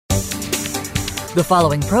The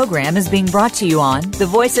following program is being brought to you on the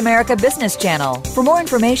Voice America Business Channel. For more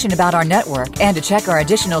information about our network and to check our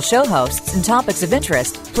additional show hosts and topics of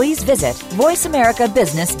interest, please visit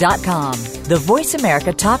voiceamericabusiness.com. The Voice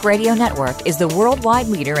America Talk Radio Network is the worldwide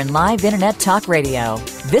leader in live Internet talk radio.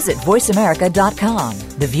 Visit voiceamerica.com.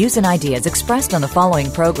 The views and ideas expressed on the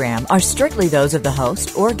following program are strictly those of the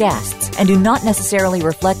host or guests and do not necessarily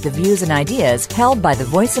reflect the views and ideas held by the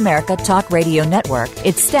Voice America Talk Radio Network,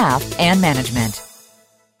 its staff, and management.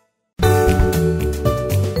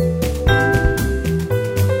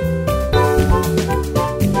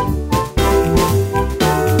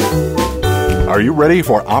 Are you ready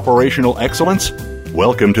for operational excellence?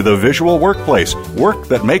 Welcome to the Visual Workplace, work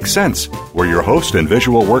that makes sense, where your host and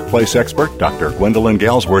visual workplace expert, Dr. Gwendolyn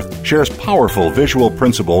Galsworth, shares powerful visual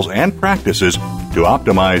principles and practices to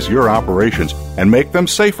optimize your operations and make them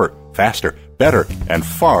safer, faster, better, and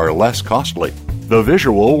far less costly. The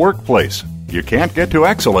Visual Workplace. You can't get to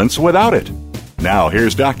excellence without it. Now,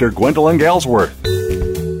 here's Dr. Gwendolyn Galsworth.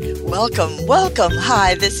 Welcome.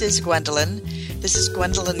 Hi, this is Gwendolyn. This is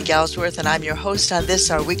Gwendolyn Galsworth, and I'm your host on this,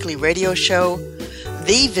 our weekly radio show,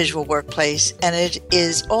 The Visual Workplace, and it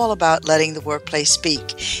is all about letting the workplace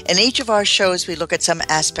speak. In each of our shows, we look at some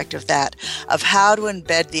aspect of that, of how to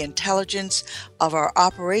embed the intelligence of our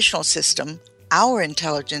operational system, our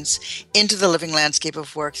intelligence, into the living landscape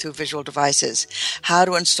of work through visual devices, how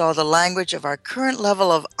to install the language of our current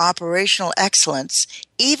level of operational excellence,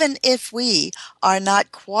 even if we are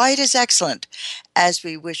not quite as excellent as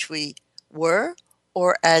we wish we were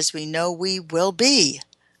or as we know we will be.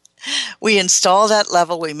 We install that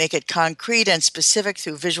level, we make it concrete and specific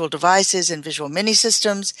through visual devices and visual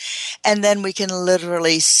mini-systems, and then we can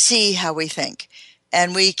literally see how we think.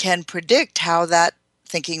 And we can predict how that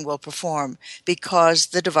thinking will perform because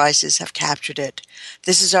the devices have captured it.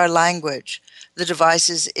 This is our language. The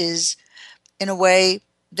devices is, in a way,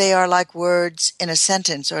 they are like words in a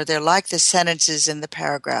sentence, or they're like the sentences in the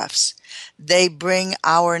paragraphs. They bring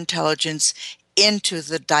our intelligence into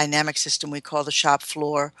the dynamic system we call the shop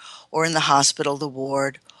floor, or in the hospital, the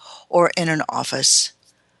ward, or in an office,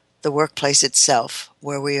 the workplace itself,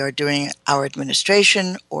 where we are doing our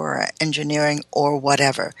administration or our engineering or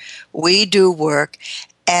whatever. We do work,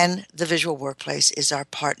 and the visual workplace is our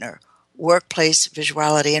partner. Workplace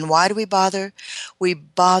visuality. And why do we bother? We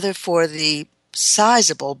bother for the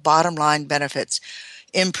sizable bottom line benefits: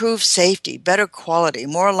 improved safety, better quality,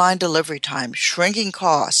 more aligned delivery time, shrinking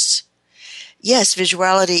costs. Yes,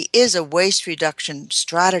 visuality is a waste reduction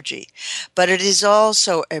strategy, but it is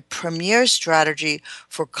also a premier strategy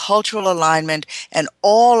for cultural alignment and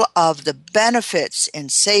all of the benefits in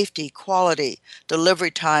safety, quality,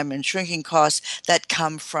 delivery time, and shrinking costs that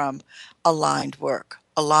come from aligned work,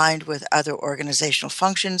 aligned with other organizational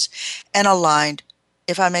functions, and aligned,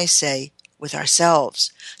 if I may say, with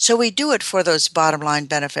ourselves. So we do it for those bottom line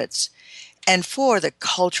benefits and for the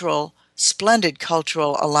splendid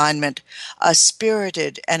cultural alignment, a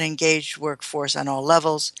spirited and engaged workforce on all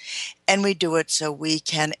levels, and we do it so we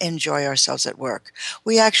can enjoy ourselves at work.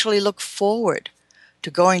 We actually look forward to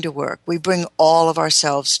going to work. We bring all of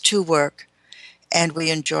ourselves to work, and we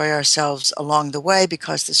enjoy ourselves along the way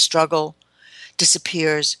because the struggle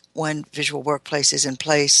disappears when visual workplace is in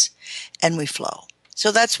place, and we flow. So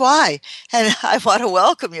that's why, and I want to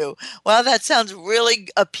welcome you. Wow, that sounds really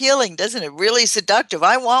appealing, doesn't it? Really seductive.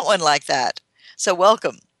 I want one like that. So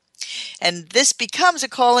welcome. And this becomes a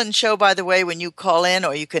call-in show, by the way, when you call in,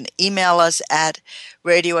 or you can email us at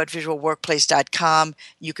radio@visualworkplace.com.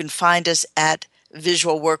 You can find us at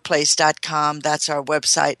visualworkplace.com. That's our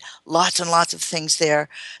website. Lots and lots of things there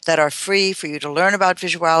that are free for you to learn about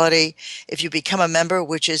visuality. If you become a member,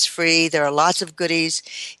 which is free, there are lots of goodies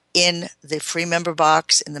in the free member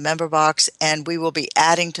box, and we will be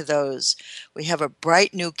adding to those. We have a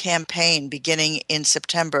bright new campaign beginning in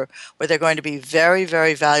September where there are going to be very,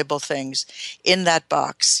 very valuable things in that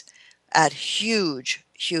box at huge,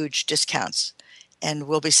 huge discounts. And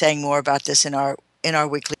we'll be saying more about this in our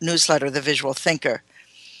weekly newsletter, The Visual Thinker.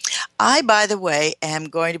 I, by the way, am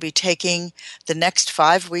going to be taking the next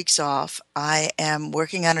 5 weeks off. I am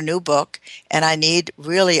working on a new book, and I need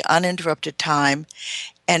really uninterrupted time.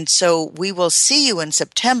 And so we will see you in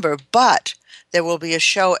September, but there will be a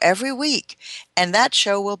show every week, and that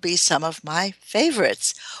show will be some of my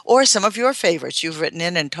favorites or some of your favorites. You've written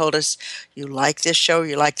in and told us you like this show,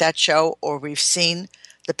 you like that show, or we've seen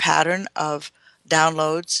the pattern of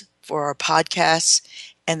downloads for our podcasts,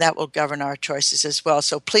 and that will govern our choices as well.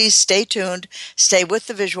 So please stay tuned, stay with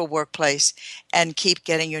the Visual Workplace, and keep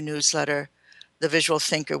getting your newsletter, The Visual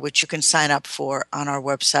Thinker, which you can sign up for on our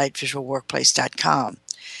website, visualworkplace.com.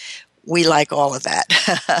 we like all of that.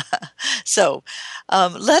 So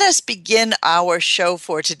let us begin our show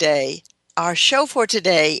for today. Our show for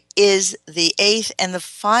today is the 8th and the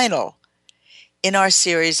final in our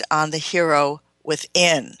series on the hero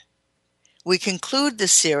within. We conclude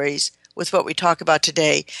this series with what we talk about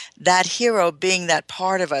today, that hero being that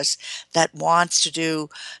part of us that wants to do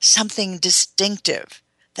something distinctive,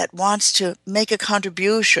 that wants to make a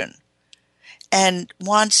contribution, and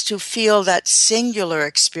wants to feel that singular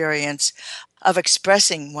experience of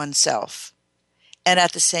expressing oneself and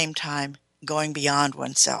at the same time going beyond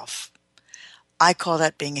oneself. I call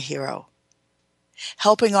that being a hero.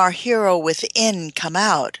 Helping our hero within come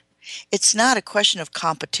out. It's not a question of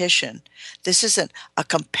competition. This isn't a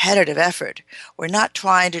competitive effort. We're not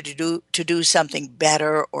trying to do something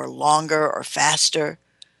better or longer or faster.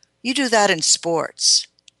 You do that in sports.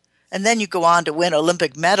 And then you go on to win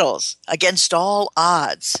Olympic medals against all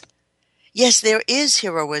odds. Yes, there is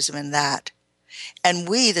heroism in that. And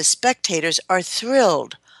we, the spectators, are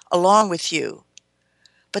thrilled along with you.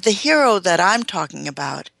 But the hero that I'm talking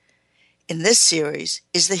about in this series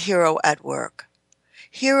is the hero at work.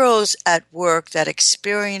 Heroes at work that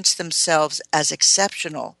experience themselves as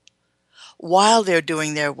exceptional while they're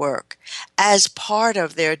doing their work, as part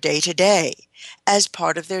of their day-to-day, as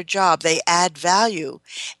part of their job. They add value,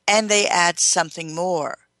 and they add something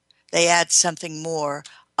more. They add something more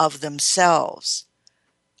of themselves.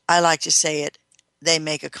 I like to say it, they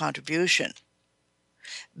make a contribution.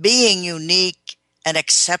 Being unique and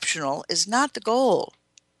exceptional is not the goal,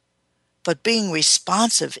 but being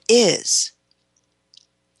responsive is.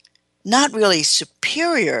 Not really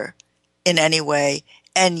superior in any way,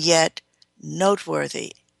 and yet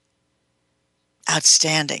noteworthy,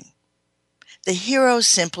 outstanding. The hero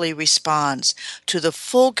simply responds to the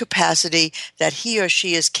full capacity that he or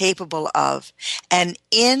she is capable of, and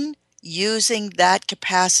in using that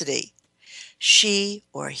capacity, she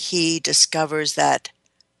or he discovers that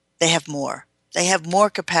they have more. They have more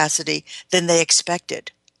capacity than they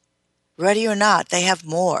expected. Ready or not, they have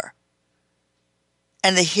more.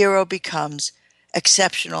 And the hero becomes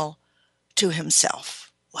exceptional to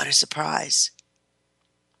himself. What a surprise.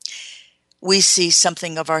 We see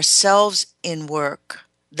something of ourselves in work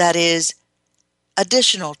that is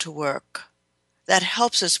additional to work, that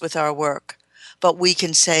helps us with our work. But we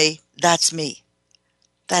can say, that's me.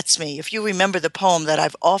 That's me. If you remember the poem that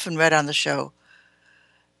I've often read on the show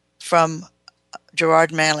from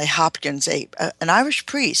Gerard Manley Hopkins, an Irish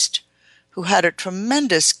priest who had a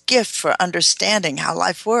tremendous gift for understanding how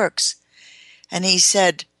life works. And he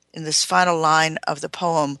said in this final line of the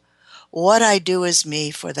poem, "What I do is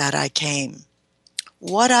me, for that I came.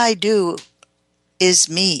 What I do is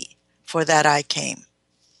me, for that I came."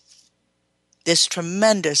 This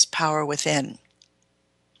tremendous power within.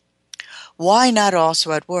 Why not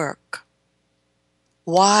also at work?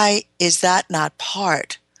 Why is that not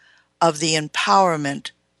part of the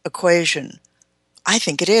empowerment equation? I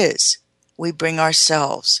think it is. We bring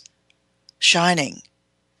ourselves shining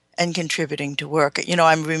and contributing to work. You know,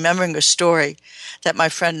 I'm remembering a story that my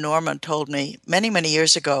friend Norman told me many, many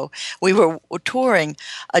years ago. We were touring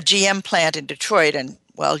a GM plant in Detroit, and,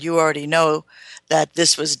 well, you already know that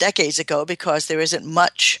this was decades ago because there isn't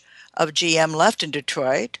much of GM left in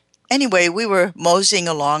Detroit. Anyway, we were moseying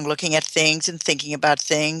along, looking at things and thinking about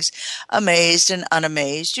things, amazed and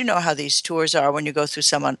unamazed. You know how these tours are when you go through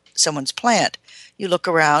someone's plant. You look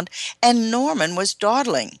around, and Norman was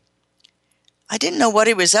dawdling. I didn't know what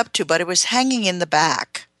he was up to, but it was hanging in the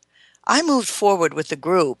back. I moved forward with the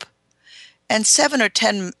group, and 7 or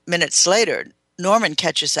 10 minutes later, Norman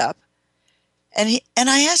catches up, and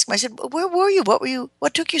I asked him, I said, "Where were you?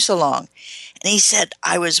 What took you so long?" And he said,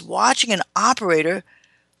 "I was watching an operator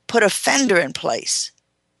put a fender in place.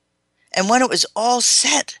 And when it was all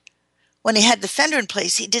set, when he had the fender in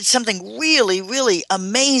place, he did something really, really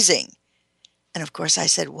amazing." And of course I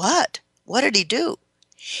said, "What? What did he do?"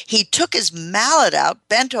 He took his mallet out,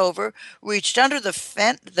 bent over, reached under the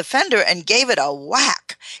fender and gave it a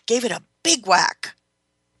whack, gave it a big whack.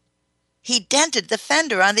 He dented the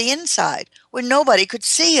fender on the inside where nobody could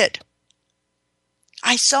see it.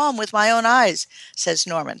 "I saw him with my own eyes," says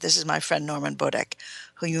Norman. This is my friend Norman Bodek,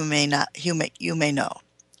 who you may know.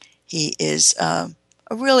 He is a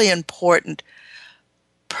really important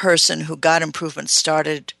person who got improvement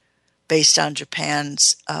started based on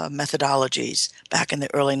Japan's methodologies back in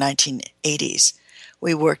the early 1980s.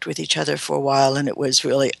 We worked with each other for a while, and it was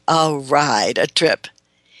really a ride, a trip.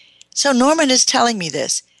 So Norman is telling me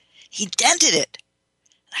this. He dented it.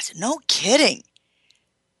 And I said, "No kidding."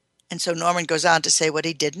 And so Norman goes on to say what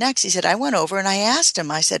he did next. He said, "I went over and I asked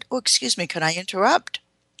him, I said, 'Oh, excuse me, can I interrupt?'"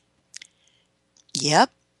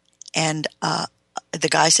 "Yep." And the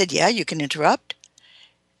guy said, yeah, you can interrupt.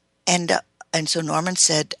 And so Norman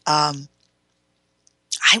said, I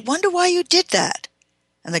wonder why you did that.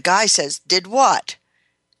 And the guy says, did what?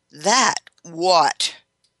 That what?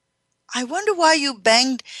 I wonder why you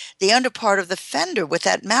banged the underpart of the fender with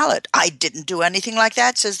that mallet. I didn't do anything like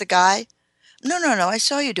that, says the guy. No, I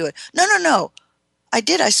saw you do it. No, I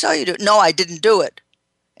did. I saw you do it. No, I didn't do it.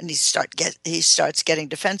 And he starts getting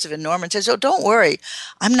defensive, and Norman says, oh, don't worry.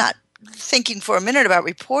 I'm not thinking for a minute about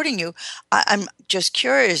reporting you. I'm just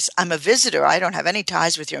curious. I'm a visitor. I don't have any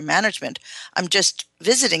ties with your management. I'm just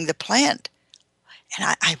visiting the plant.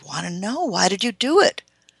 And I want to know, why did you do it?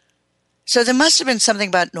 So there must have been something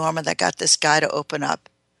about Norman that got this guy to open up.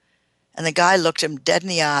 And the guy looked him dead in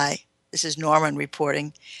the eye. This is Norman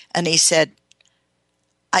reporting. And he said,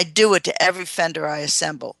 I do it to every fender I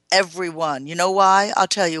assemble. Every one. You know why? I'll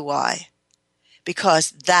tell you why.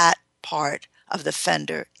 Because that part of the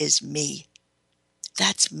fender is me.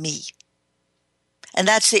 That's me. And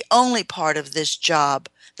that's the only part of this job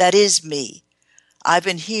that is me. I've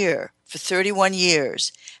been here for 31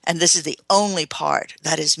 years, and this is the only part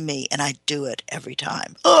that is me, and I do it every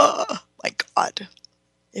time. Oh, my God.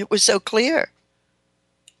 It was so clear.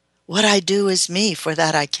 What I do is me, for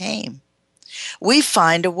that I came. We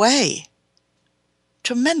find a way.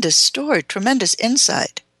 Tremendous story, tremendous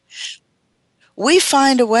insight. We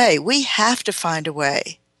find a way. We have to find a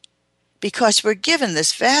way, because we're given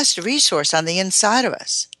this vast resource on the inside of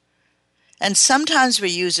us. And sometimes we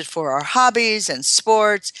use it for our hobbies and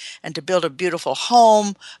sports and to build a beautiful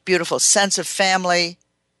home, beautiful sense of family.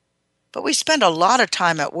 But we spend a lot of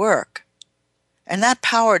time at work. And that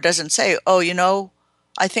power doesn't say, oh,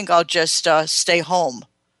 I think I'll just stay home.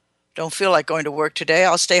 Don't feel like going to work today.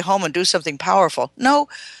 I'll stay home and do something powerful. No,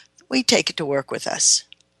 we take it to work with us.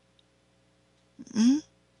 Mm-hmm.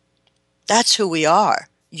 That's who we are.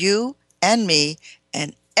 You and me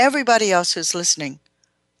and everybody else who's listening.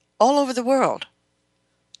 All over the world.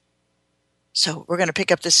 So we're going to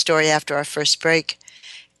pick up this story after our first break,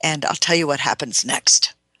 and I'll tell you what happens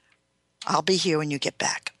next. I'll be here when you get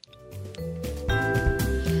back.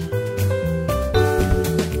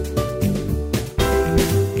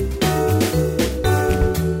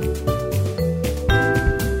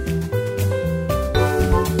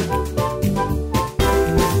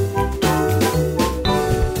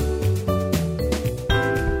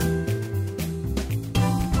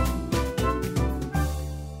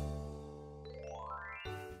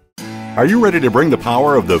 Are you ready to bring the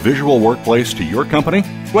power of the visual workplace to your company?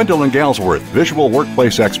 Gwendolyn Galsworth, visual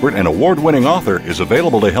workplace expert and award-winning author, is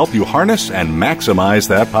available to help you harness and maximize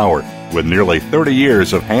that power. With nearly 30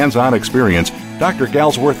 years of hands-on experience, Dr.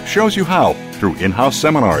 Galsworth shows you how through in-house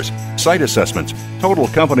seminars, site assessments, total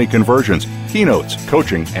company conversions, keynotes,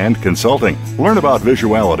 coaching, and consulting. Learn about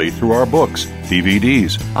visuality through our books,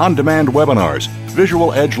 DVDs, on-demand webinars,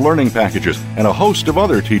 Visual Edge learning packages, and a host of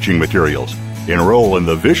other teaching materials. Enroll in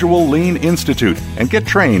the Visual Lean Institute and get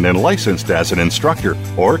trained and licensed as an instructor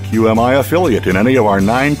or QMI affiliate in any of our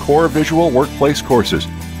 9 core visual workplace courses.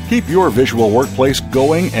 Keep your visual workplace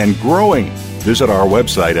going and growing. Visit our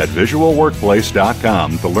website at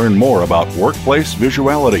visualworkplace.com to learn more about workplace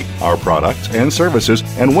visuality, our products and services,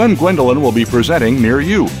 and when Gwendolyn will be presenting near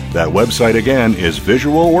you. That website again is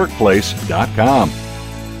visualworkplace.com.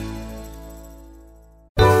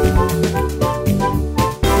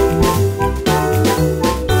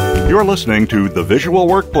 You're listening to The Visual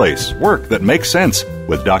Workplace, Work That Makes Sense,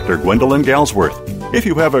 with Dr. Gwendolyn Galsworth. If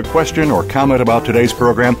you have a question or comment about today's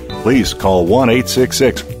program, please call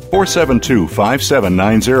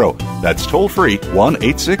 1-866-472-5790. That's toll-free,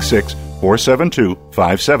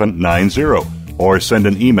 1-866-472-5790. Or send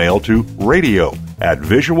an email to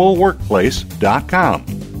radio@visualworkplace.com.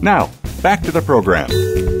 Now, back to the program.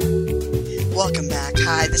 Welcome back.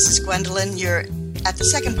 Hi, this is Gwendolyn. You're at the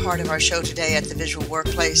second part of our show today at the Visual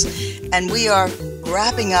Workplace, and we are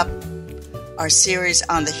wrapping up our series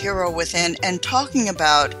on the hero within and talking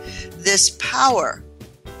about this power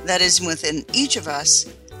that is within each of us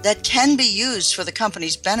that can be used for the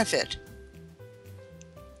company's benefit.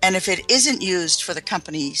 And if it isn't used for the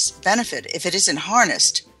company's benefit, if it isn't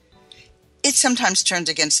harnessed, it sometimes turns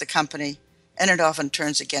against the company, and it often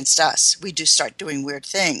turns against us. We do start doing weird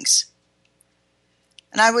things.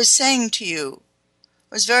 And I was saying to you,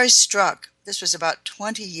 I was very struck, this was about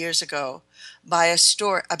 20 years ago, by a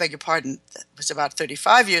story, I beg your pardon, it was about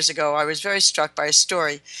 35 years ago, I was very struck by a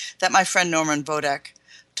story that my friend Norman Bodek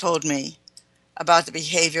told me about the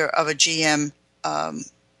behavior of a GM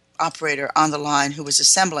operator on the line who was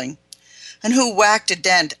assembling and who whacked a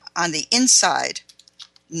dent on the inside,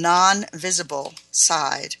 non-visible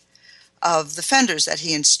side of the fenders that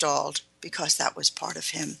he installed because that was part of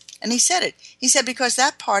him. And he said it. He said, because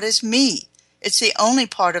that part is me. It's the only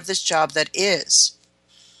part of this job that is.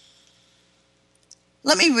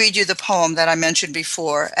 Let me read you the poem that I mentioned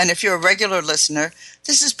before. And if you're a regular listener,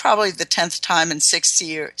 this is probably the 10th time in 6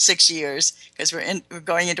 years, because we're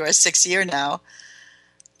going into our 6th year now,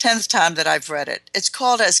 10th time that I've read it. It's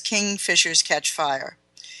called As Kingfishers Catch Fire.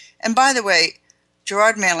 And by the way,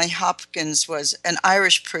 Gerard Manley Hopkins was an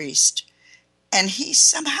Irish priest, and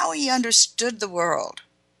he understood the world.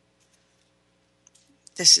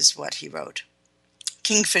 This is what he wrote.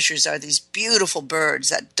 Kingfishers are these beautiful birds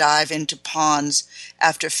that dive into ponds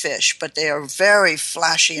after fish, but they are very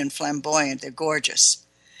flashy and flamboyant. They're gorgeous.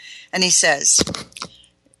 And he says,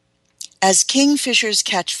 as kingfishers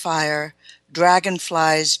catch fire,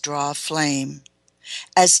 dragonflies draw flame.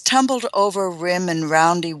 As tumbled over rim and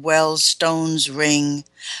roundy wells stones ring,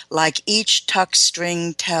 like each tuck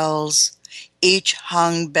string tells, each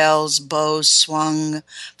hung bell's bow swung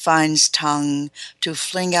finds tongue to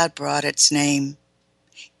fling out broad its name.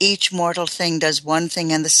 Each mortal thing does one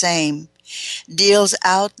thing and the same, deals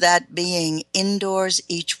out that being, indoors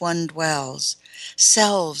each one dwells.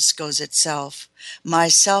 Selves goes itself,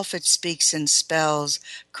 myself it speaks in spells,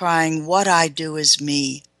 crying, what I do is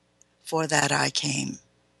me, for that I came.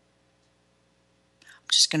 I'm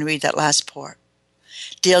just going to read that last part.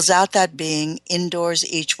 Deals out that being, indoors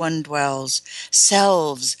each one dwells.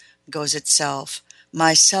 Selves goes itself,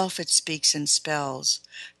 myself it speaks in spells,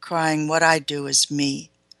 crying, what I do is me,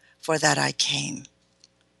 for that I came.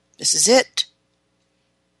 This is it.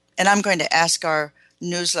 And I'm going to ask our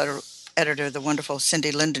newsletter editor, the wonderful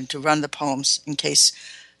Cindy Linden, to run the poems in case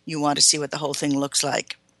you want to see what the whole thing looks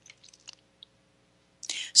like.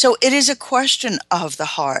 So it is a question of the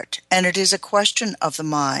heart, and it is a question of the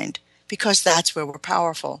mind, because that's where we're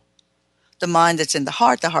powerful. The mind that's in the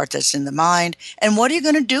heart that's in the mind. And what are you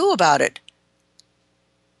going to do about it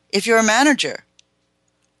if you're a manager?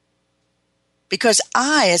 Because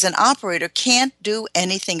I, as an operator, can't do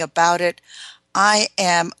anything about it. I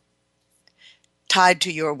am tied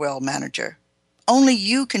to your will, manager. Only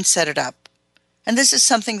you can set it up. And this is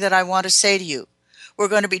something that I want to say to you. We're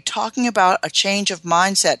going to be talking about a change of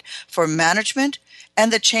mindset for management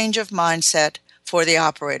and the change of mindset for the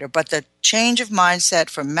operator. But the change of mindset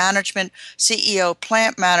for management, CEO,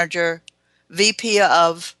 plant manager, VP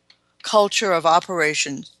of culture of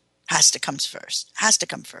operations has to come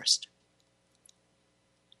first.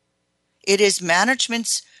 It is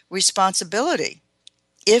management's responsibility,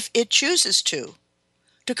 if it chooses to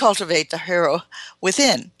cultivate the hero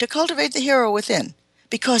within, because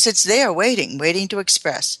it's there waiting to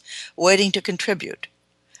express, waiting to contribute.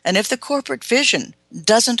 And if the corporate vision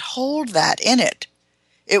doesn't hold that in it,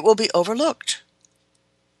 it will be overlooked.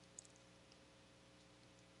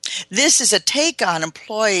 This is a take on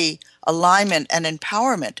employee alignment and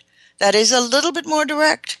empowerment that is a little bit more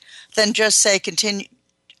direct than just saying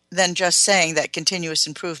that continuous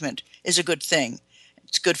improvement is a good thing.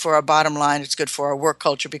 It's good for our bottom line. It's good for our work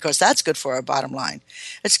culture because that's good for our bottom line.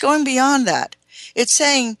 It's going beyond that. It's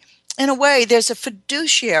saying, in a way, there's a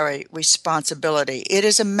fiduciary responsibility. It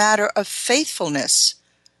is a matter of faithfulness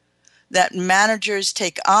that managers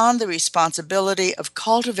take on the responsibility of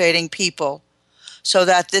cultivating people so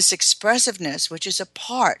that this expressiveness, which is a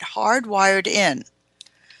part hardwired in,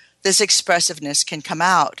 this expressiveness can come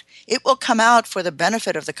out. It will come out for the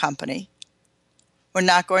benefit of the company. We're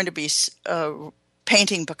not going to be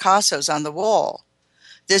painting Picassos on the wall.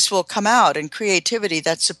 This will come out in creativity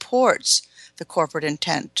that supports the corporate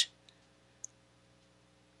intent.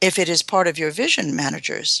 If it is part of your vision,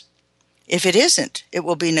 managers. If it isn't, it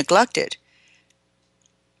will be neglected.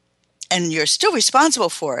 And you're still responsible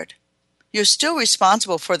for it. You're still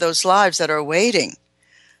responsible for those lives that are waiting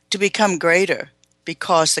to become greater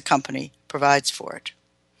because the company provides for it.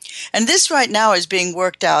 And this right now is being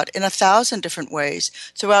worked out in 1,000 different ways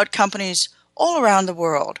throughout companies all around the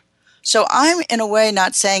world. So I'm in a way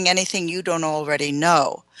not saying anything you don't already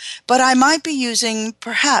know, but I might be using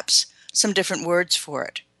perhaps some different words for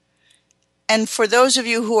it. And for those of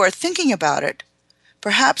you who are thinking about it,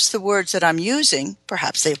 perhaps the words that I'm using,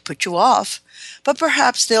 perhaps they'll put you off, but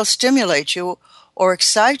perhaps they'll stimulate you or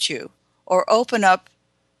excite you or open up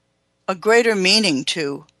a greater meaning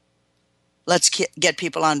to let's get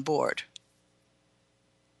people on board.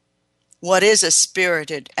 What is a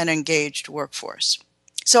spirited and engaged workforce?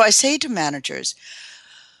 So I say to managers,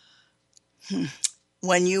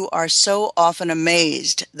 when you are so often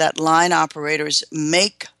amazed that line operators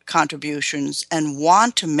make contributions and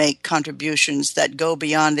want to make contributions that go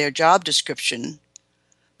beyond their job description,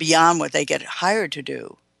 beyond what they get hired to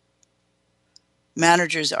do,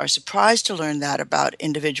 Managers are surprised to learn that about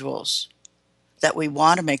individuals, that we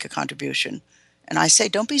want to make a contribution. And I say,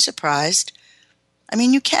 don't be surprised. I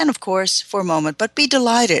mean, you can, of course, for a moment, but be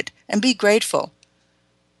delighted and be grateful.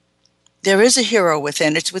 There is a hero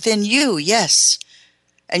within. It's within you, yes.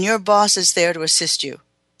 And your boss is there to assist you.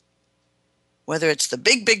 Whether it's the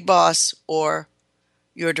big, big boss or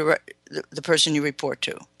the person you report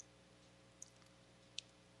to.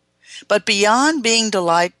 But beyond being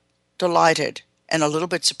delighted and a little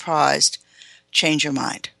bit surprised, change your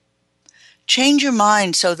mind. Change your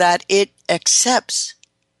mind so that it accepts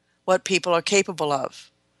what people are capable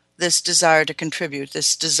of. This desire to contribute,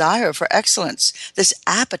 this desire for excellence, this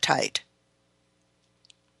appetite.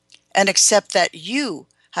 And accept that you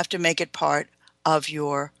have to make it part of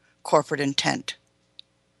your corporate intent.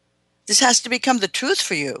 This has to become the truth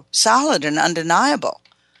for you, solid and undeniable,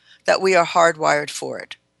 that we are hardwired for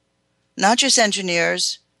it. Not just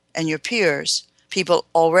engineers and your peers, people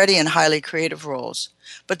already in highly creative roles,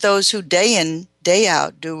 but those who day in, day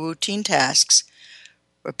out do routine tasks,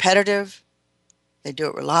 repetitive, they do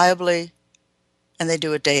it reliably, and they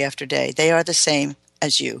do it day after day. They are the same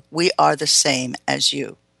as you. We are the same as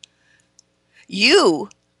you. You,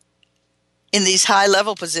 in these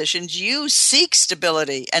high-level positions, you seek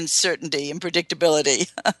stability and certainty and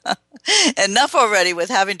predictability. Enough already with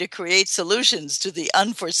having to create solutions to the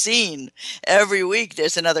unforeseen. Every week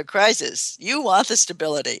there's another crisis. You want the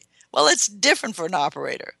stability. Well, it's different for an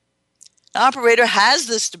operator. An operator has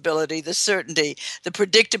the stability, the certainty, the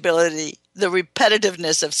predictability, the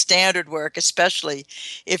repetitiveness of standard work, especially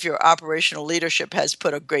if your operational leadership has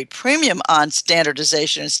put a great premium on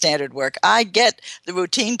standardization and standard work. I get the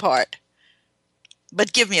routine part.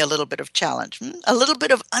 But give me a little bit of challenge, a little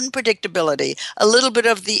bit of unpredictability, a little bit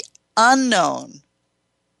of the unknown,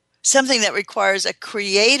 something that requires a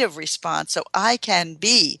creative response so I can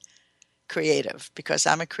be creative because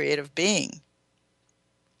I'm a creative being,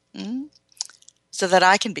 so that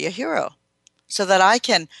I can be a hero, so that I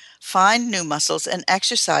can find new muscles and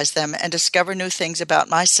exercise them and discover new things about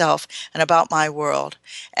myself and about my world.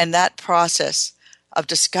 And that process of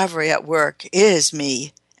discovery at work is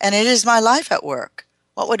me. And it is my life at work.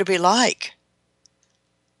 What would it be like?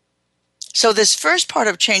 So this first part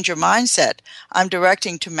of Change Your Mindset, I'm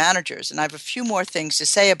directing to managers, and I have a few more things to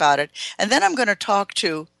say about it. And then I'm going to talk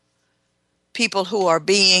to people who are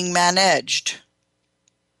being managed,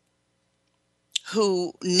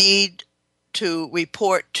 who need to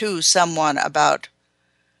report to someone about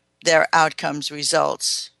their outcomes,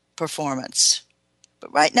 results, performance.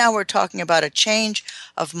 But right now we're talking about a change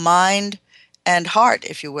of mind and heart,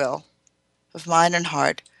 if you will, of mind and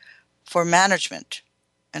heart for management.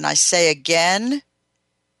 And I say again,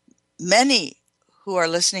 many who are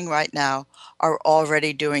listening right now are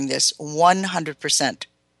already doing this 100%.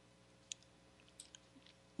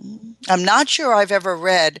 I'm not sure I've ever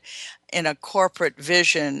read in a corporate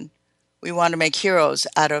vision, we want to make heroes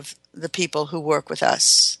out of the people who work with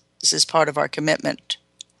us. This is part of our commitment.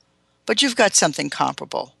 But you've got something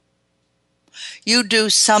comparable. You do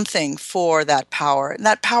something for that power. And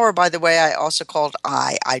that power, by the way, I also called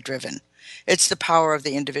I-driven. It's the power of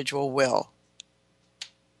the individual will.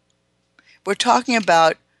 We're talking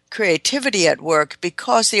about creativity at work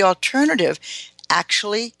because the alternative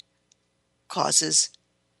actually causes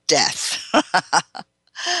death.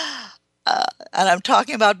 And I'm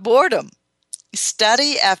talking about boredom.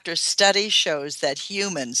 Study after study shows that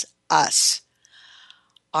humans, us,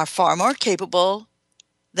 are far more capable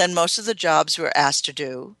than most of the jobs we're asked to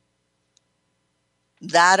do.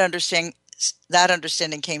 That understanding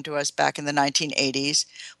came to us back in the 1980s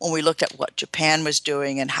when we looked at what Japan was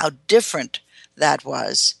doing and how different that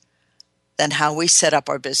was than how we set up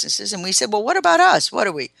our businesses. And we said, well, what about us? What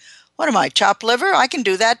am I, chopped liver? I can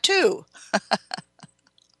do that too.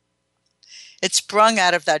 It sprung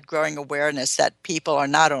out of that growing awareness that people are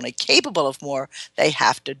not only capable of more, they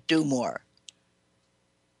have to do more.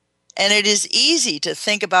 And it is easy to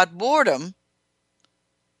think about boredom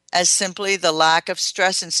as simply the lack of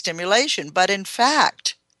stress and stimulation. But in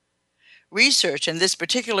fact, research, and this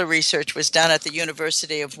particular research was done at the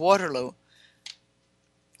University of Waterloo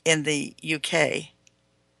in the UK,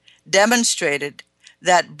 demonstrated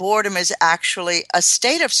that boredom is actually a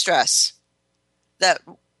state of stress. That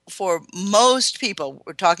for most people,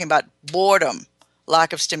 we're talking about boredom,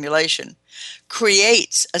 lack of stimulation,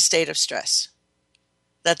 creates a state of stress.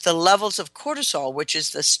 That the levels of cortisol, which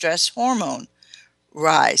is the stress hormone,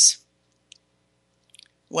 rise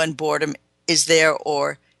when boredom is there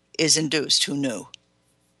or is induced. Who knew?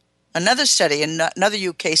 Another study, another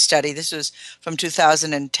UK study, this was from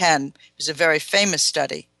 2010, it was a very famous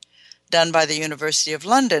study done by the University of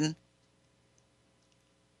London,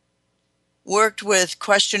 worked with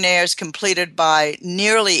questionnaires completed by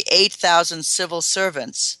nearly 8,000 civil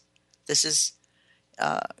servants. This is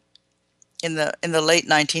in the late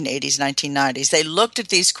 1980s, 1990s. They looked at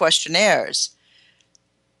these questionnaires,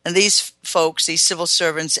 and these folks, these civil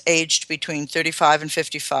servants, aged between 35 and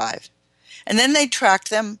 55. And then they tracked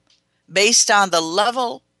them based on the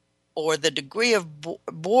level or the degree of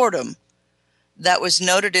boredom that was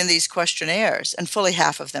noted in these questionnaires, and fully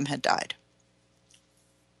half of them had died.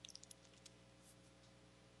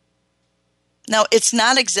 Now, it's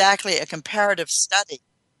not exactly a comparative study,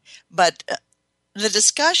 but the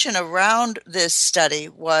discussion around this study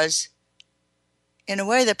was in a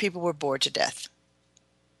way that people were bored to death.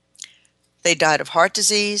 They died of heart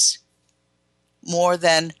disease more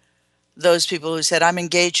than those people who said, I'm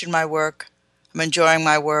engaged in my work, I'm enjoying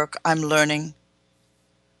my work, I'm learning.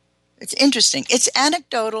 It's interesting. It's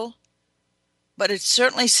anecdotal, but it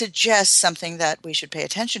certainly suggests something that we should pay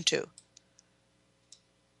attention to.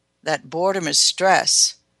 That boredom is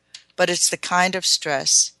stress, but it's the kind of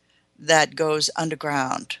stress that goes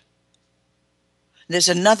underground. There's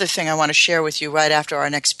another thing I want to share with you right after our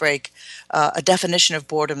next break, a definition of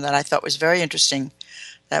boredom that I thought was very interesting,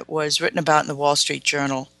 that was written about in the Wall Street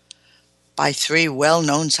Journal by 3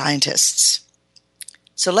 well-known scientists.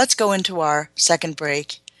 So let's go into our second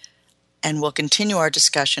break, and we'll continue our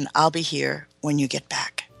discussion. I'll be here when you get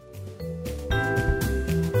back.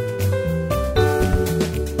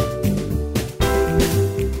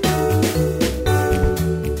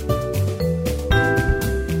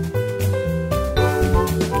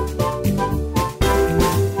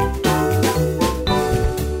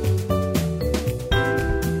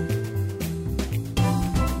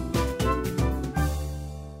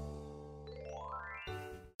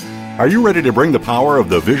 Are you ready to bring the power of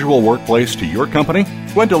the visual workplace to your company?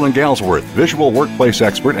 Gwendolyn Galsworth, visual workplace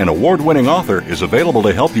expert and award-winning author, is available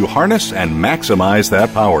to help you harness and maximize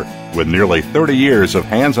that power. With nearly 30 years of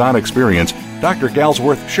hands-on experience, Dr.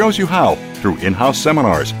 Galsworth shows you how through in-house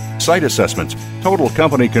seminars, site assessments, total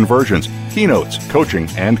company conversions, keynotes, coaching,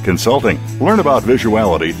 and consulting. Learn about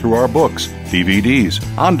visuality through our books, DVDs,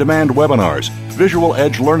 on-demand webinars, Visual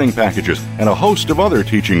Edge learning packages, and a host of other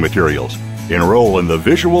teaching materials. Enroll in the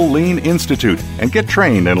Visual Lean Institute and get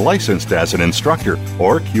trained and licensed as an instructor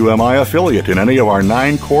or QMI affiliate in any of our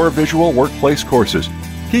 9 core visual workplace courses.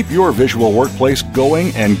 Keep your visual workplace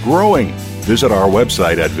going and growing. Visit our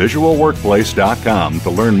website at visualworkplace.com to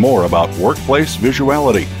learn more about workplace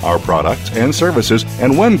visuality, our products and services,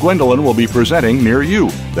 and when Gwendolyn will be presenting near you.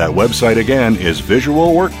 That website again is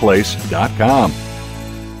visualworkplace.com.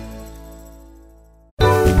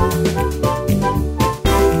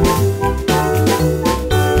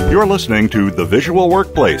 You're listening to The Visual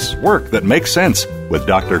Workplace, Work That Makes Sense, with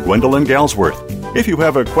Dr. Gwendolyn Galsworth. If you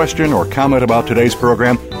have a question or comment about today's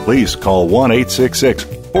program, please call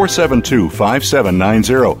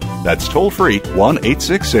 1-866-472-5790. That's toll-free,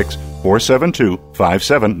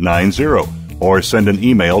 1-866-472-5790. Or send an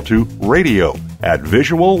email to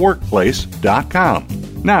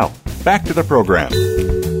radio@visualworkplace.com. Now, back to the program.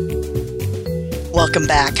 Welcome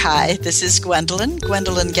back. Hi, this is Gwendolyn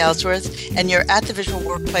Galsworth, and you're at the Visual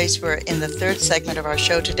Workplace. We're in the third segment of our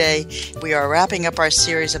show today. We are wrapping up our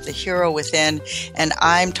series of The Hero Within, and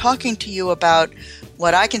I'm talking to you about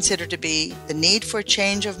what I consider to be the need for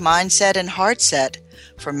change of mindset and heart set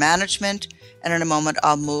for management, and in a moment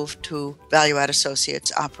I'll move to value-add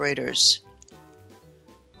associates, operators.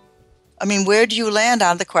 I mean, where do you land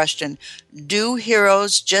on the question, do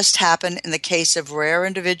heroes just happen in the case of rare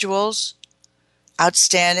individuals?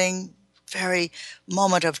 Outstanding, very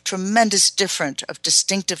moment of tremendous difference, of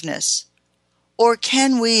distinctiveness? Or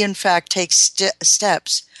can we, in fact, take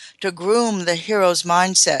steps to groom the hero's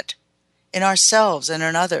mindset in ourselves and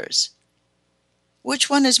in others? Which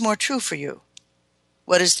one is more true for you?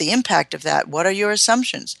 What is the impact of that? What are your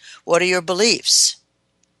assumptions? What are your beliefs?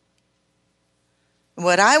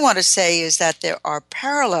 What I want to say is that there are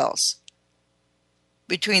parallels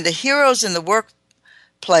between the heroes in the workplace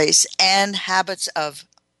and habits of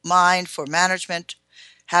mind for management,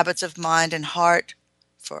 habits of mind and heart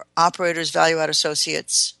for operators, value-add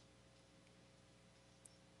associates.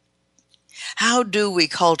 How do we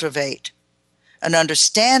cultivate an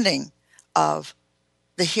understanding of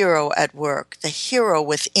the hero at work, the hero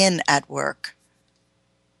within at work?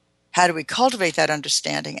 How do we cultivate that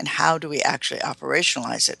understanding, and how do we actually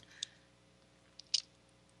operationalize it?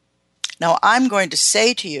 Now, I'm going to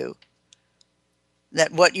say to you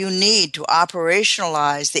that what you need to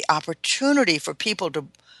operationalize the opportunity for people to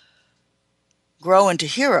grow into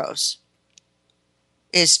heroes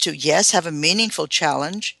is to, yes, have a meaningful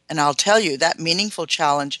challenge. And I'll tell you that meaningful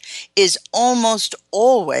challenge is almost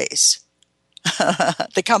always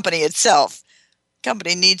the company itself.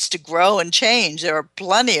 Company needs to grow and change. There are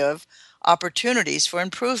plenty of opportunities for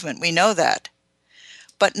improvement. We know that.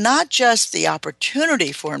 But not just the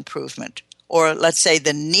opportunity for improvement, or let's say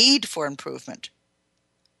the need for improvement,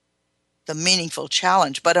 the meaningful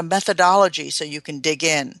challenge, but a methodology so you can dig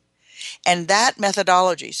in. And that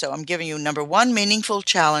methodology, so I'm giving you number one, meaningful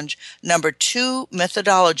challenge, number two,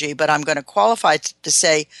 methodology, but I'm going to qualify to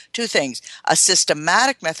say two things: a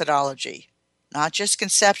systematic methodology, not just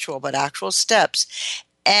conceptual, but actual steps,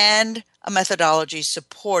 and a methodology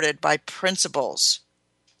supported by principles.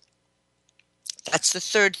 That's the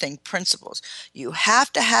third thing, principles. You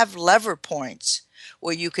have to have lever points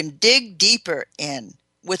where you can dig deeper in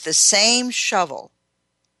with the same shovel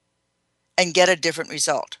and get a different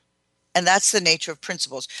result. And that's the nature of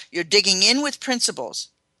principles. You're digging in with principles,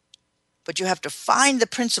 but you have to find the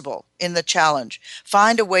principle in the challenge.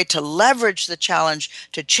 Find a way to leverage the challenge,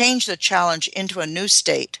 to change the challenge into a new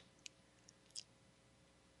state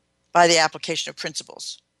by the application of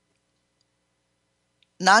principles.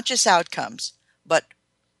 Not just outcomes, but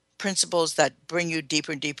principles that bring you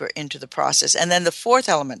deeper and deeper into the process. And then the fourth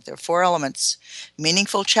element, there are four elements: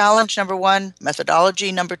 meaningful challenge, number one;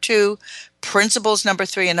 methodology, number two; principles, number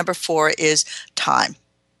three; and number four is time.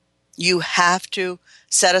 You have to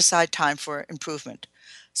set aside time for improvement.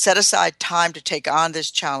 Set aside time to take on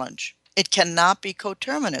this challenge. It cannot be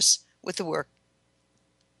coterminous with the work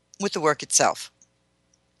itself,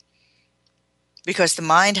 because the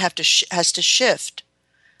mind has to shift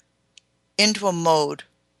into a mode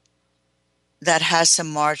that has some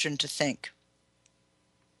margin to think.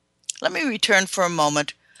 Let me return for a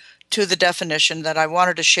moment to the definition that I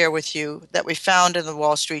wanted to share with you that we found in the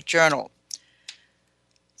Wall Street Journal.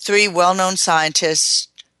 Three well-known scientists,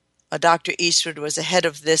 Dr. Eastwood was the head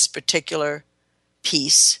of this particular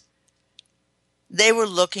piece. They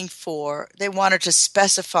wanted to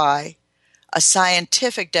specify a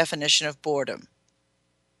scientific definition of boredom.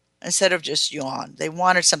 Instead of just yawn, they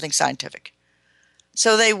wanted something scientific.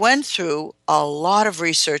 So they went through a lot of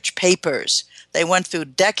research papers. They went through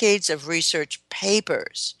decades of research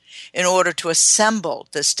papers in order to assemble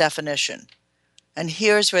this definition. And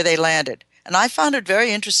here's where they landed. And I found it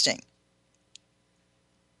very interesting.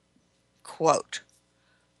 Quote,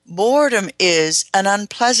 "Boredom is an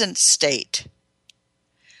unpleasant state,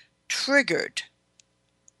 triggered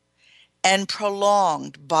and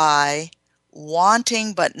prolonged by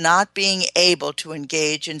wanting but not being able to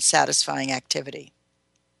engage in satisfying activity."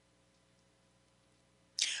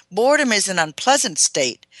 Boredom is an unpleasant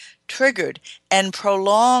state, triggered and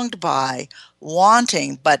prolonged by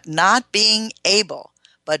wanting but not being able,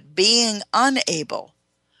 but being unable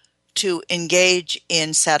to engage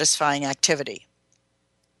in satisfying activity.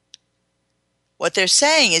 What they're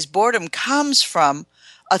saying is boredom comes from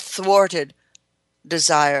a thwarted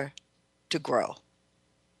desire to grow.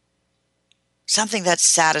 Something that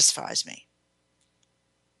satisfies me.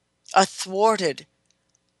 A thwarted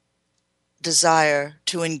desire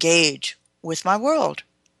to engage with my world,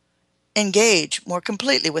 engage more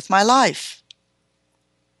completely with my life.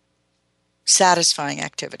 Satisfying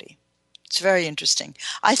activity. It's very interesting.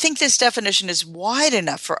 I think this definition is wide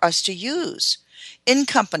enough for us to use in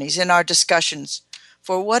companies, in our discussions,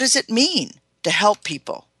 for what does it mean to help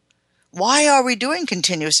people? Why are we doing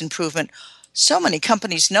continuous improvement? So many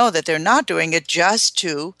companies know that they're not doing it just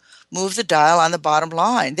to move the dial on the bottom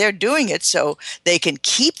line. They're doing it so they can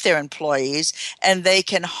keep their employees and they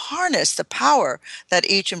can harness the power that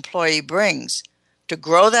each employee brings to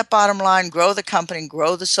grow that bottom line, grow the company,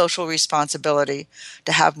 grow the social responsibility,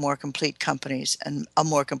 to have more complete companies and a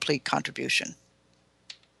more complete contribution.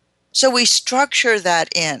 So we structure that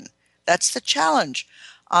in. That's the challenge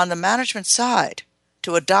on the management side,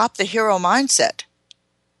 to adopt the hero mindset,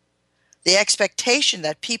 the expectation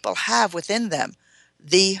that people have within them,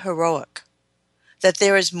 the heroic, that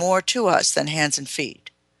there is more to us than hands and feet,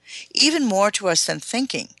 even more to us than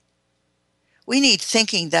thinking. We need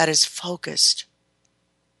thinking that is focused.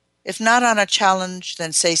 If not on a challenge,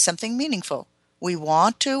 then say something meaningful. We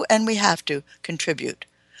want to and we have to contribute.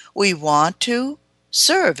 We want to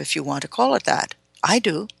serve, if you want to call it that. I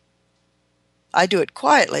do. I do it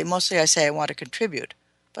quietly. Mostly I say I want to contribute.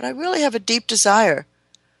 But I really have a deep desire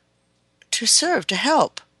to serve, to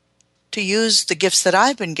help, to use the gifts that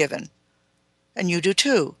I've been given. And you do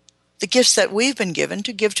too. The gifts that we've been given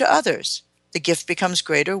to give to others. The gift becomes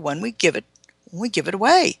greater when we give it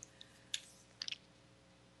away.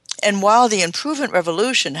 And while the improvement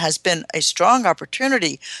revolution has been a strong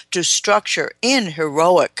opportunity to structure in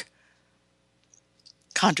heroic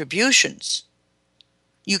contributions,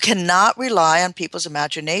 You cannot rely on people's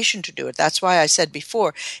imagination to do it. That's why I said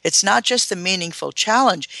before, it's not just the meaningful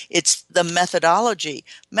challenge, it's the methodology.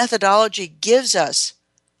 Methodology gives us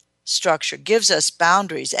structure, gives us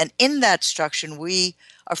boundaries, and in that structure we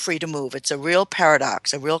are free to move. It's a real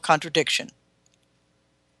paradox, a real contradiction.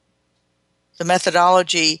 The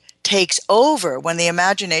methodology takes over when the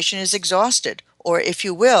imagination is exhausted, or if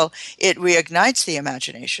you will, it reignites the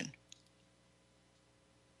imagination.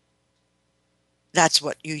 That's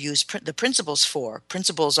what you use the principles for.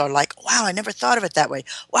 Principles are like, wow, I never thought of it that way.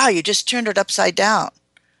 Wow, you just turned it upside down.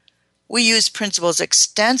 We use principles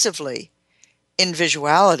extensively in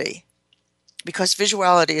visuality because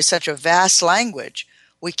visuality is such a vast language.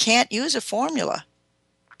 We can't use a formula.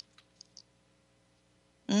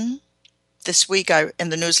 This week in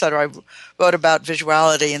the newsletter I wrote about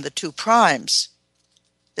visuality and the two primes.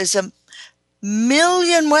 There's a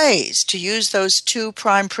million ways to use those two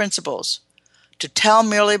prime principles. To tell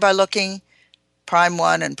merely by looking, prime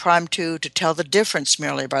 1 and prime 2, to tell the difference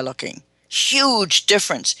merely by looking. Huge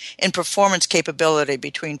difference in performance capability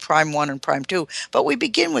between prime 1 and prime 2, but we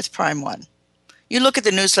begin with prime 1. You look at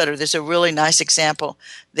the newsletter, there's a really nice example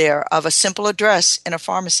there of a simple address in a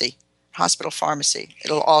pharmacy, hospital pharmacy.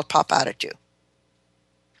 It'll all pop out at you.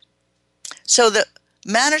 So the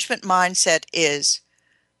management mindset is,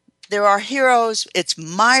 there are heroes, it's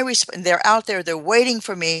my they're out there, they're waiting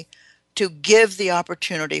for me to give the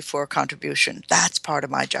opportunity for a contribution. That's part of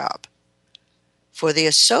my job. For the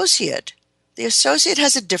associate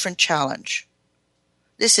has a different challenge.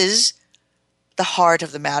 This is the heart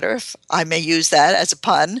of the matter, if I may use that as a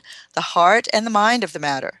pun, the heart and the mind of the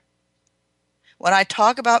matter. When I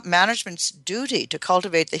talk about management's duty to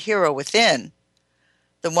cultivate the hero within,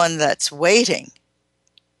 the one that's waiting,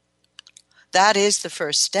 that is the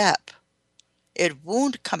first step. It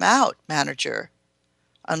won't come out, manager,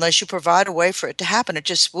 unless you provide a way for it to happen. It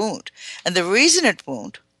just won't. And the reason it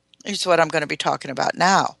won't is what I'm going to be talking about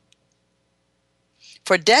now.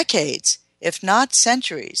 For decades, if not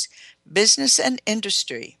centuries, business and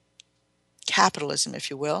industry, capitalism if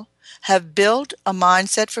you will, have built a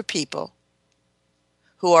mindset for people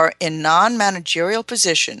who are in non-managerial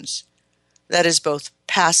positions that is both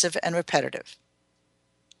passive and repetitive.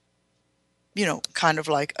 You know, kind of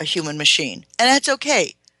like a human machine. And that's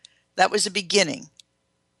okay. That was the beginning.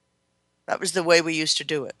 That was the way we used to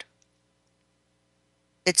do it.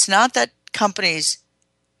 It's not that companies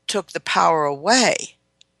took the power away.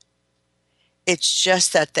 It's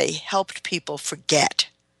just that they helped people forget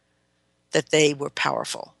that they were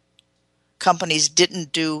powerful. Companies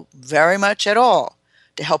didn't do very much at all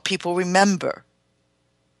to help people remember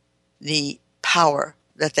the power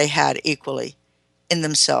that they had equally in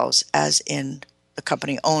themselves as in the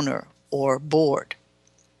company owner or board.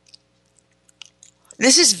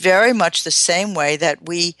 This is very much the same way that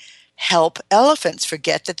we help elephants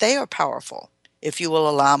forget that they are powerful. If you will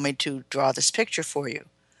allow me to draw this picture for you.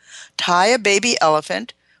 Tie a baby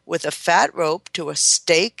elephant with a fat rope to a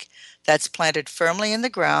stake that's planted firmly in the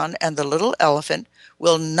ground, and the little elephant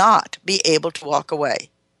will not be able to walk away.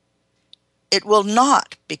 It will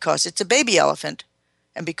not, because it's a baby elephant,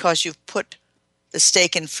 and because you've put the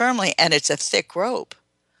stake in firmly and it's a thick rope.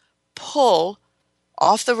 Pull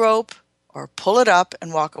off the rope or pull it up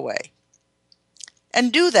and walk away.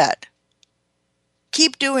 And do that.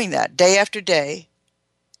 Keep doing that day after day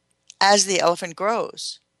as the elephant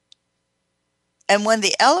grows. And when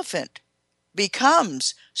the elephant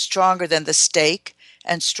becomes stronger than the stake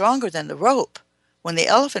and stronger than the rope, when the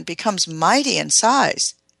elephant becomes mighty in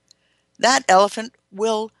size, that elephant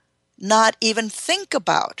will not even think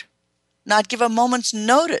about, not give a moment's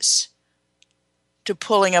notice to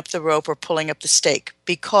pulling up the rope or pulling up the stake,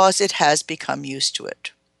 because it has become used to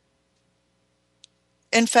it.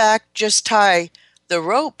 In fact, just tie the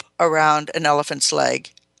rope around an elephant's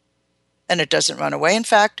leg and it doesn't run away. In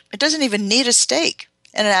fact, it doesn't even need a stake,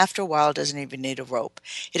 and after a while it doesn't even need a rope.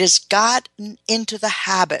 It has gotten into the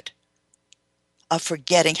habit of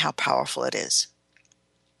forgetting how powerful it is.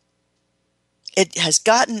 It has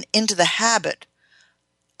gotten into the habit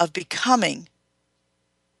of becoming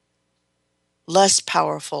less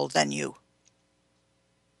powerful than you.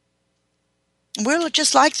 We're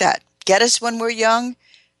just like that. Get us when we're young.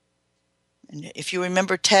 And if you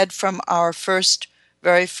remember Ted from our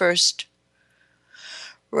very first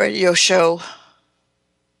radio show,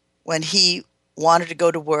 when he wanted to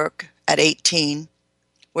go to work at 18,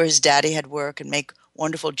 where his daddy had worked and make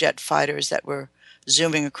wonderful jet fighters that were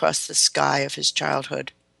zooming across the sky of his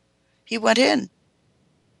childhood, he went in.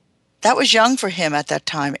 That was young for him at that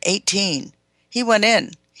time, 18. He went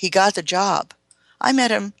in. He got the job. I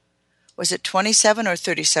met him, was it 27 or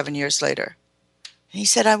 37 years later? And he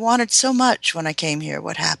said, I wanted so much when I came here.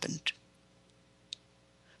 What happened?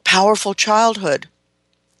 Powerful childhood.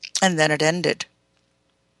 And then it ended.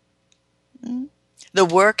 The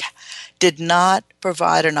work did not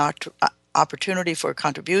provide an opportunity for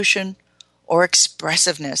contribution or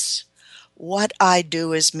expressiveness. What I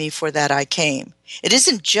do is me, for that I came. It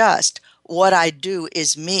isn't just what I do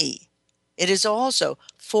is me. It is also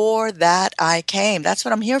for that I came. That's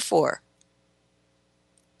what I'm here for.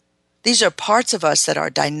 These are parts of us that are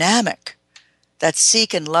dynamic, that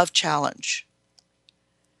seek and love challenge.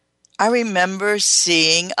 I remember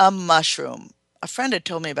seeing a mushroom. A friend had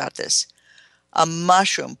told me about this. A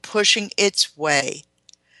mushroom pushing its way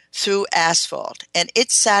through asphalt. And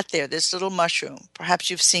it sat there, this little mushroom, perhaps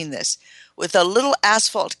you've seen this, with a little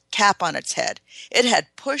asphalt cap on its head. It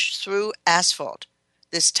had pushed through asphalt,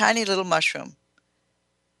 this tiny little mushroom.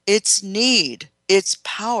 Its need, its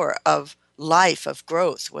power of life, of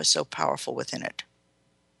growth, was so powerful within it.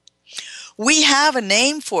 We have a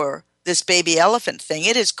name for this baby elephant thing.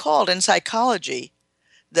 It is called, in psychology,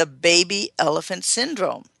 the baby elephant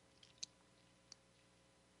syndrome.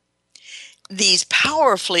 These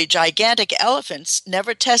powerfully gigantic elephants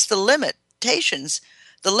never test the limits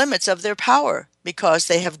of their power, because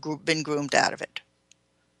they have been groomed out of it.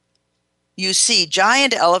 You see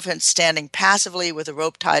giant elephants standing passively with a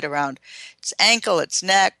rope tied around its ankle, its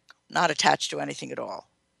neck, not attached to anything at all.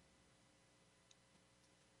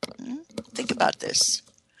 Think about this.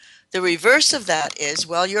 The reverse of that is,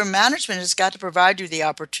 well, your management has got to provide you the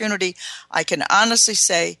opportunity. I can honestly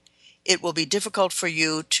say it will be difficult for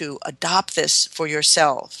you to adopt this for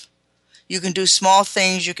yourself. You can do small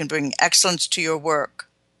things. You can bring excellence to your work.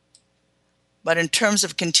 But in terms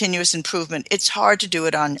of continuous improvement, it's hard to do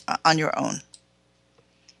it on your own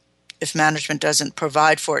if management doesn't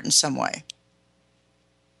provide for it in some way.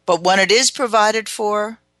 But when it is provided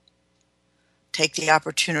for, take the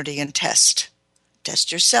opportunity and test.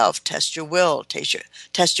 Test yourself, test your will,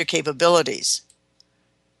 test your capabilities.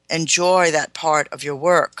 Enjoy that part of your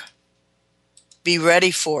work. Be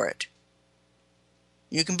ready for it.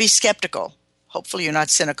 You can be skeptical. Hopefully you're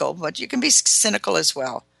not cynical, but you can be cynical as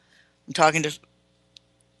well. I'm talking to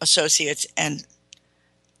associates and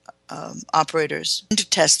operators to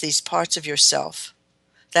test these parts of yourself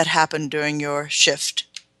that happen during your shift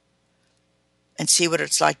and see what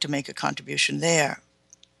it's like to make a contribution there.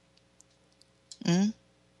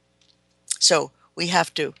 So we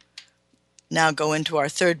have to now go into our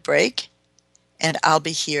third break, and I'll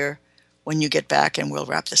be here when you get back and we'll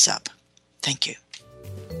wrap this up. Thank you.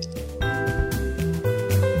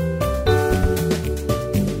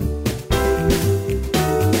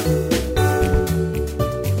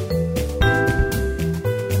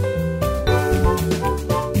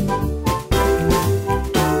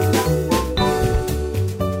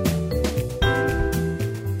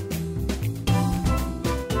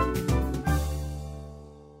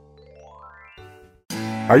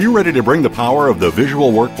 Are you ready to bring the power of the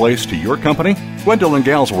visual workplace to your company? Gwendolyn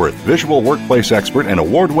Galsworth, visual workplace expert and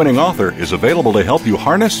award-winning author, is available to help you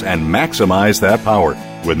harness and maximize that power.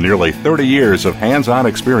 With nearly 30 years of hands-on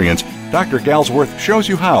experience, Dr. Galsworth shows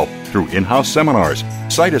you how through in-house seminars,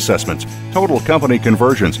 site assessments, total company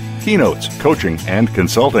conversions, keynotes, coaching, and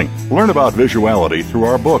consulting. Learn about visuality through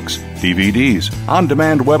our books, DVDs,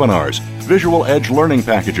 on-demand webinars, Visual Edge learning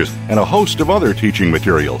packages, and a host of other teaching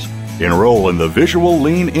materials. Enroll in the Visual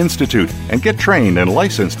Lean Institute and get trained and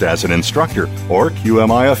licensed as an instructor or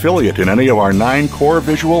QMI affiliate in any of our 9 core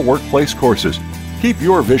visual workplace courses. Keep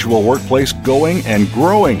your visual workplace going and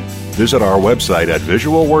growing. Visit our website at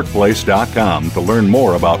visualworkplace.com to learn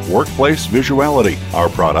more about workplace visuality, our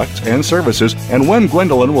products and services, and when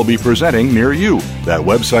Gwendolyn will be presenting near you. That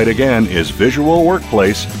website again is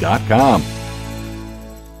visualworkplace.com.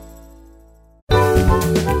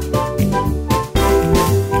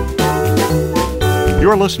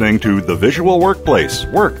 You're listening to The Visual Workplace,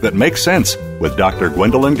 Work That Makes Sense, with Dr.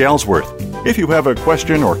 Gwendolyn Galsworth. If you have a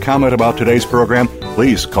question or comment about today's program,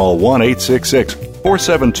 please call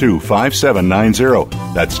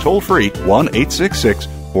 1-866-472-5790. That's toll-free,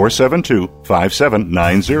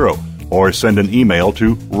 1-866-472-5790. Or send an email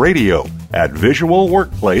to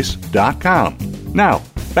radio@visualworkplace.com. Now,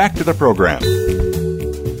 back to the program.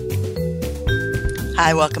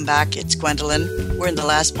 Hi, welcome back. It's Gwendolyn. We're in the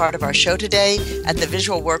last part of our show today at the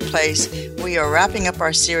Visual Workplace. We are wrapping up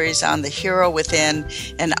our series on the hero within,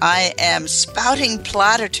 and I am spouting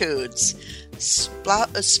platitudes,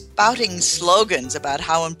 spouting slogans about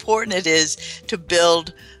how important it is to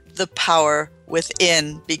build the power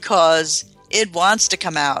within because it wants to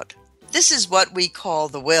come out. This is what we call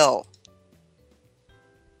the will.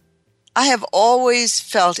 I have always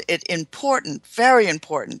felt it important, very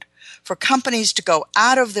important, for companies to go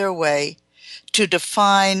out of their way to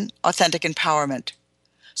define authentic empowerment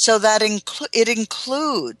so that it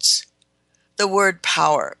includes the word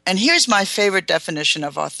power. And here's my favorite definition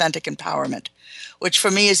of authentic empowerment, which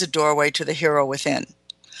for me is a doorway to the hero within.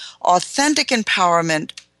 Authentic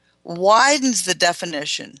empowerment widens the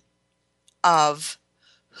definition of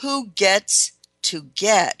who gets to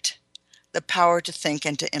get the power to think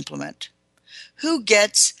and to implement. Who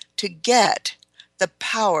gets to get the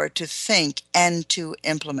power to think and to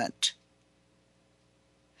implement?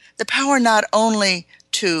 The power not only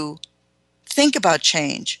to think about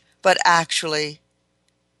change, but actually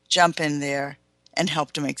jump in there and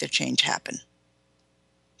help to make the change happen.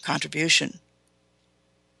 Contribution.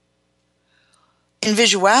 In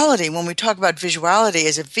visuality, when we talk about visuality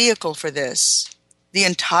as a vehicle for this, the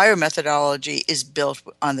entire methodology is built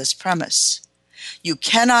on this premise. You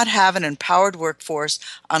cannot have an empowered workforce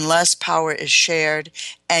unless power is shared,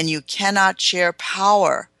 and you cannot share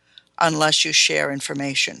power unless you share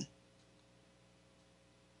information.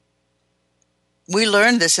 We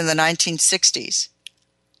learned this in the 1960s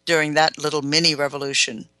during that little mini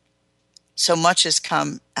revolution. So much has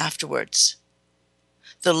come afterwards.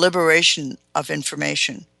 The liberation of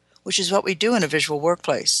information, which is what we do in a visual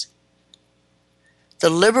workplace. The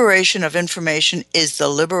liberation of information is the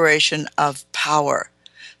liberation of power.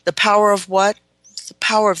 The power of what? The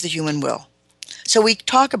power of the human will. So we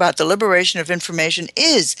talk about the liberation of information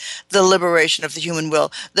is the liberation of the human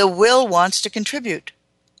will. The will wants to contribute.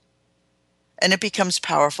 And it becomes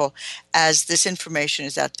powerful as this information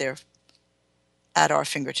is out there at our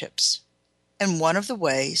fingertips. And one of the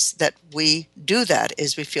ways that we do that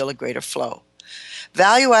is we feel a greater flow.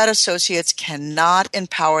 Value-add associates cannot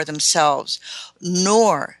empower themselves,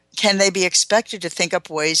 nor can they be expected to think up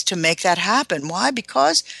ways to make that happen. Why?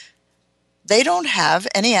 Because they don't have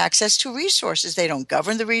any access to resources. They don't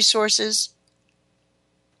govern the resources.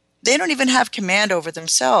 They don't even have command over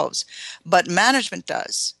themselves, but management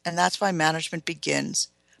does. And that's why management begins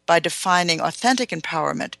by defining authentic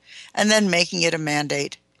empowerment and then making it a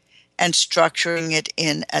mandate and structuring it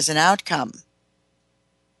in as an outcome.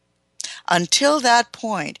 Until that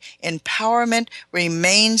point, empowerment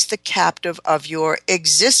remains the captive of your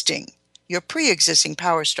pre-existing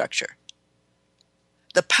power structure.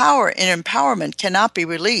 The power in empowerment cannot be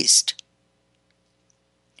released.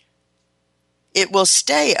 It will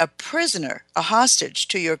stay a prisoner, a hostage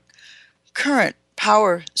to your current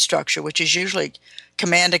power structure, which is usually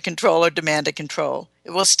command and control or demand and control.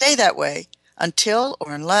 It will stay that way until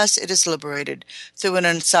or unless it is liberated through an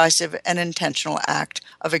incisive and intentional act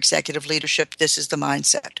of executive leadership. This is the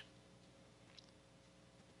mindset.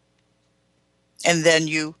 And then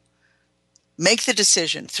you make the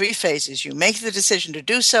decision, 3 phases. You make the decision to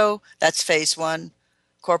do so. That's phase 1.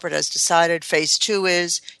 Corporate has decided. Phase 2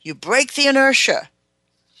 is you break the inertia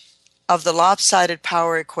of the lopsided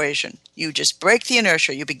power equation. You just break the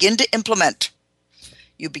inertia. You begin to implement.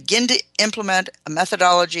 You begin to implement a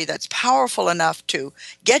methodology that's powerful enough to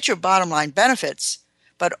get your bottom line benefits,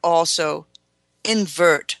 but also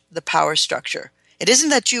invert the power structure. It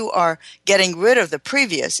isn't that you are getting rid of the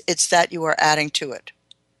previous, it's that you are adding to it.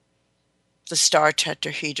 The star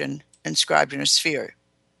tetrahedron inscribed in a sphere,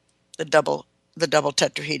 the double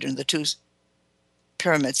tetrahedron, the 2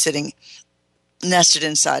 pyramids sitting nested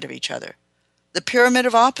inside of each other. The pyramid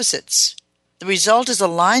of opposites. The result is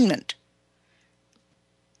alignment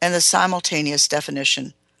and the simultaneous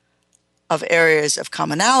definition of areas of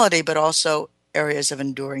commonality, but also areas of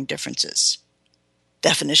enduring differences.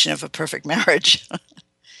 Definition of a perfect marriage.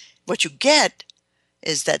 What you get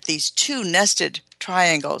is that these 2 nested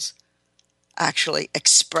triangles actually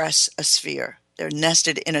express a sphere. They're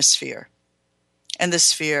nested in a sphere. And the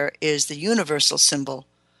sphere is the universal symbol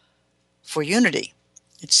for unity.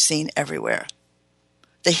 It's seen everywhere.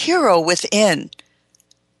 The hero within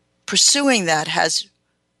pursuing that has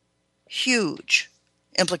huge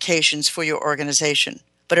implications for your organization,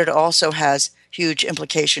 but it also has huge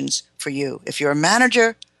implications for you. If you're a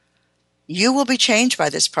manager, you will be changed by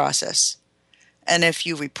this process. And if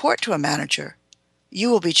you report to a manager, you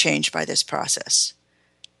will be changed by this process.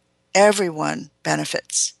 Everyone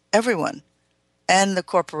benefits. Everyone. And the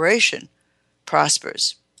corporation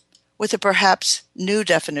prospers with a perhaps new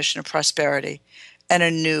definition of prosperity and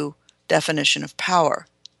a new definition of power.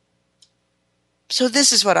 So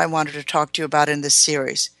this is what I wanted to talk to you about in this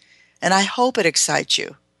series, and I hope it excites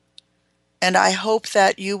you. And I hope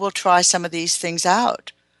that you will try some of these things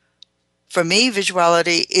out. For me,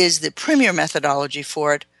 visuality is the premier methodology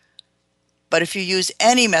for it, but if you use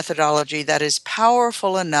any methodology that is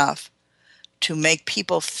powerful enough to make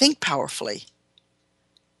people think powerfully,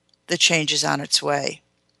 the change is on its way.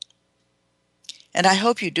 And I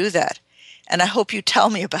hope you do that. And I hope you tell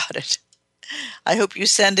me about it. I hope you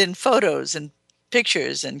send in photos and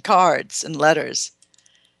pictures and cards and letters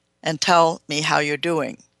and tell me how you're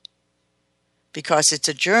doing. Because it's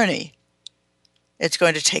a journey. It's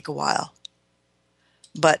going to take a while.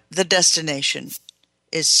 But the destination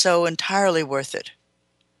is so entirely worth it.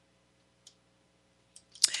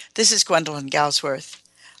 This is Gwendolyn Galsworth.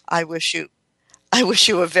 I wish you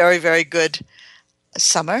a very, very good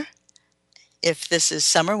summer. If this is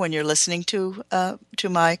summer when you're listening to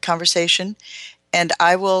my conversation, and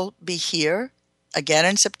I will be here again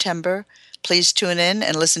in September. Please tune in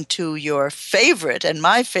and listen to your favorite and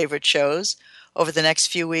my favorite shows over the next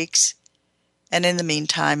few weeks. And in the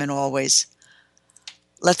meantime, and always,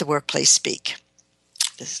 let the workplace speak.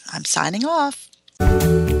 I'm signing off.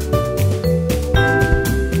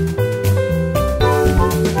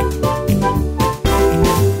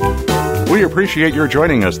 We appreciate your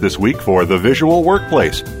joining us this week for The Visual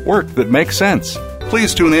Workplace, work that makes sense.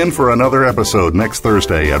 Please tune in for another episode next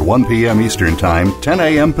Thursday at 1 p.m. Eastern Time, 10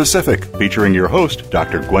 a.m. Pacific, featuring your host,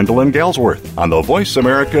 Dr. Gwendolyn Galsworth, on the Voice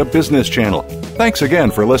America Business Channel. Thanks again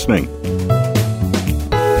for listening.